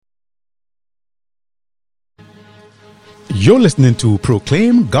You're listening to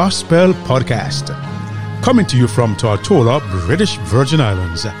Proclaim Gospel Podcast, coming to you from Tortola, British Virgin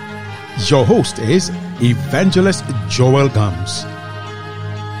Islands. Your host is Evangelist Joel Gums.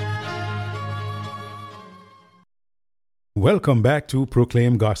 Welcome back to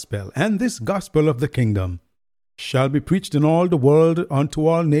Proclaim Gospel, and this gospel of the kingdom shall be preached in all the world unto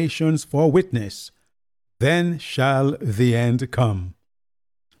all nations for witness. Then shall the end come.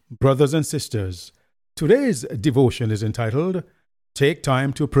 Brothers and sisters, today's devotion is entitled, Take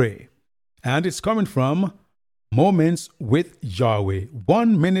Time to Pray, and it's coming from Moments with Yahweh,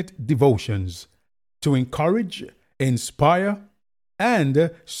 1-minute devotions to encourage, inspire,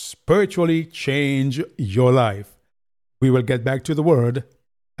 and spiritually change your life. We will get back to the word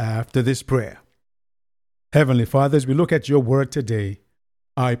after this prayer. Heavenly Father, as we look at your word today,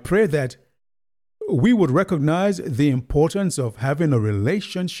 I pray that we would recognize the importance of having a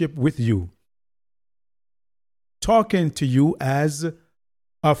relationship with you, talking to you as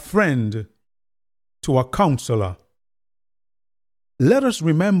a friend to a counselor. Let us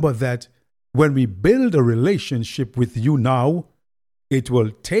remember that when we build a relationship with you now, it will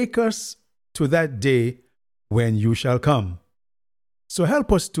take us to that day when you shall come. So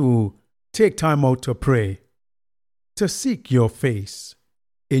help us to take time out to pray, to seek your face.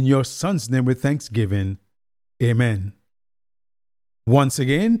 In your Son's name with thanksgiving, amen. Once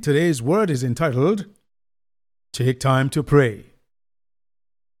again, today's word is entitled, Take Time to Pray.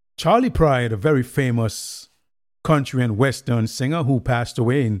 Charlie Pride, a very famous country and western singer who passed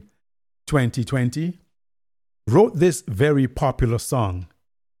away in 2020, wrote this very popular song.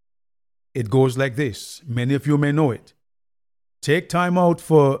 It goes like this. Many of you may know it. Take time out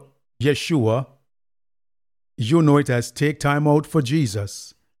for Yeshua. You know it as take time out for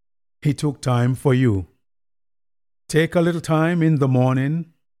Jesus. He took time for you. Take a little time in the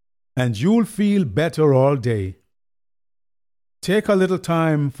morning and you'll feel better all day. Take a little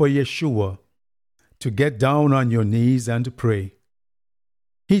time for Yeshua to get down on your knees and pray.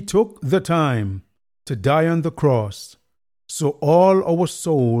 He took the time to die on the cross so all our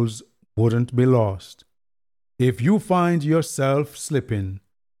souls wouldn't be lost. If you find yourself slipping,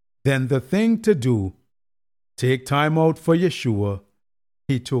 then the thing to do, take time out for Yeshua.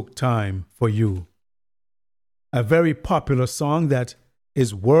 He took time for you. A very popular song that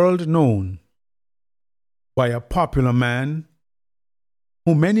is world known by a popular man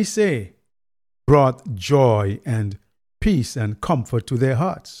who many say brought joy and peace and comfort to their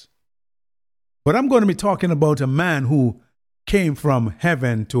hearts. But I'm going to be talking about a man who came from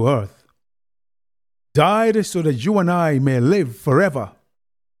heaven to earth, died so that you and I may live forever,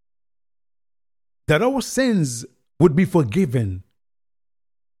 that our sins would be forgiven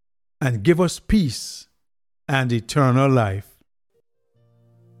and give us peace and eternal life.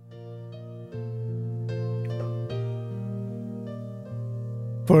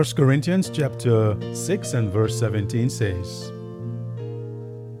 1 Corinthians chapter 6 and verse 17 says,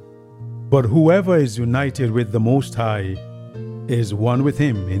 But whoever is united with the Most High is one with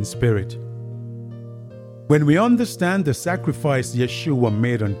Him in spirit. When we understand the sacrifice Yeshua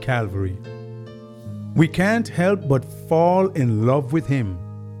made on Calvary, we can't help but fall in love with Him.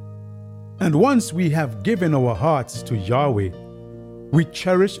 And once we have given our hearts to Yahweh, we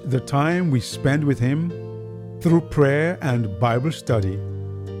cherish the time we spend with Him through prayer and Bible study.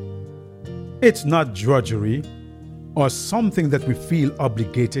 It's not drudgery or something that we feel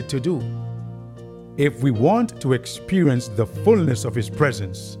obligated to do. If we want to experience the fullness of His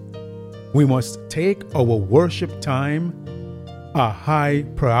presence, we must take our worship time a high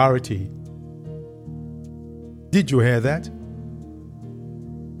priority. Did you hear that?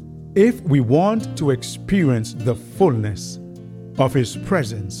 If we want to experience the fullness of His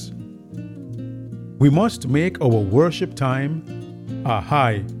presence, we must make our worship time a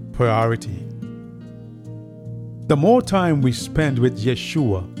high priority. The more time we spend with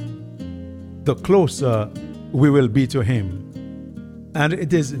Yeshua, the closer we will be to Him. And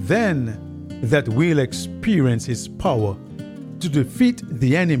it is then that we'll experience His power to defeat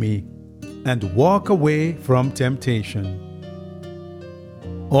the enemy and walk away from temptation.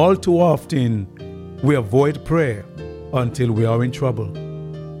 All too often, we avoid prayer until we are in trouble.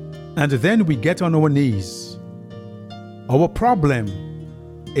 And then we get on our knees. Our problem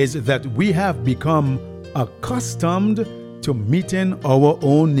is that we have become accustomed to meeting our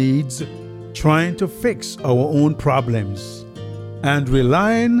own needs, trying to fix our own problems, and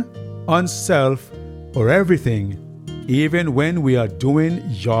relying on self for everything, even when we are doing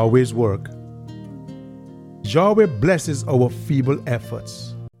Yahweh's work. Yahweh blesses our feeble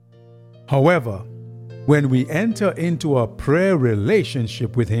efforts. However, when we enter into a prayer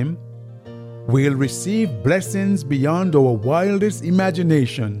relationship with Him, we'll receive blessings beyond our wildest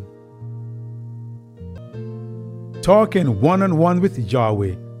imagination. Talking one-on-one with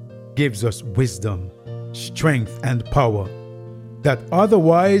Yahweh gives us wisdom, strength, and power that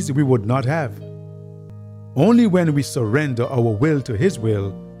otherwise we would not have. Only when we surrender our will to His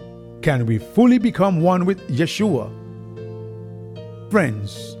will can we fully become one with Yeshua.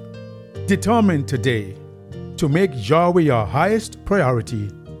 Friends, determine today to make Yahweh your highest priority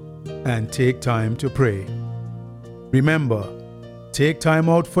and take time to pray. Remember, take time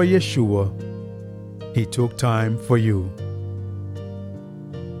out for Yeshua. He took time for you.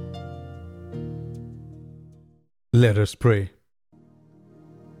 Let us pray.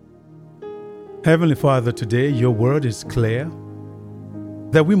 Heavenly Father, today your word is clear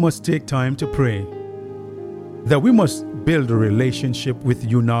that we must take time to pray, that we must build a relationship with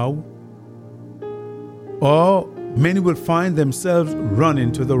you now, or many will find themselves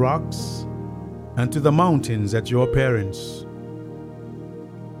running to the rocks and to the mountains at your appearance.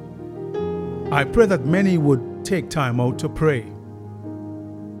 I pray that many would take time out to pray,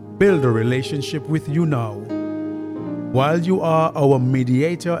 build a relationship with you now, while you are our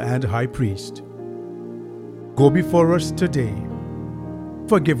mediator and high priest. Go before us today.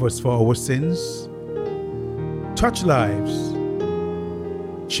 Forgive us for our sins. Touch lives.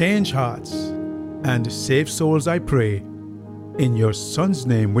 Change hearts. And save souls, I pray. In your Son's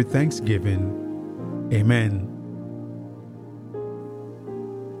name with thanksgiving. Amen.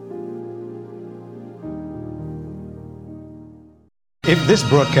 If this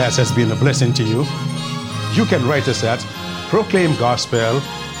broadcast has been a blessing to you, you can write us at Proclaim Gospel,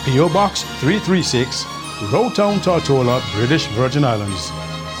 P.O. Box 336, Rowtown, Tortola, British Virgin Islands.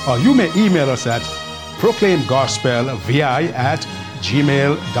 Or you may email us at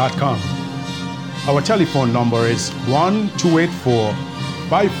proclaimgospelvi@gmail.com. Our telephone number is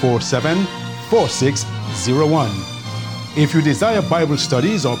 1-284-547-4601. If you desire Bible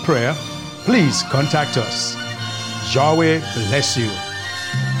studies or prayer, please contact us. Yahweh bless you.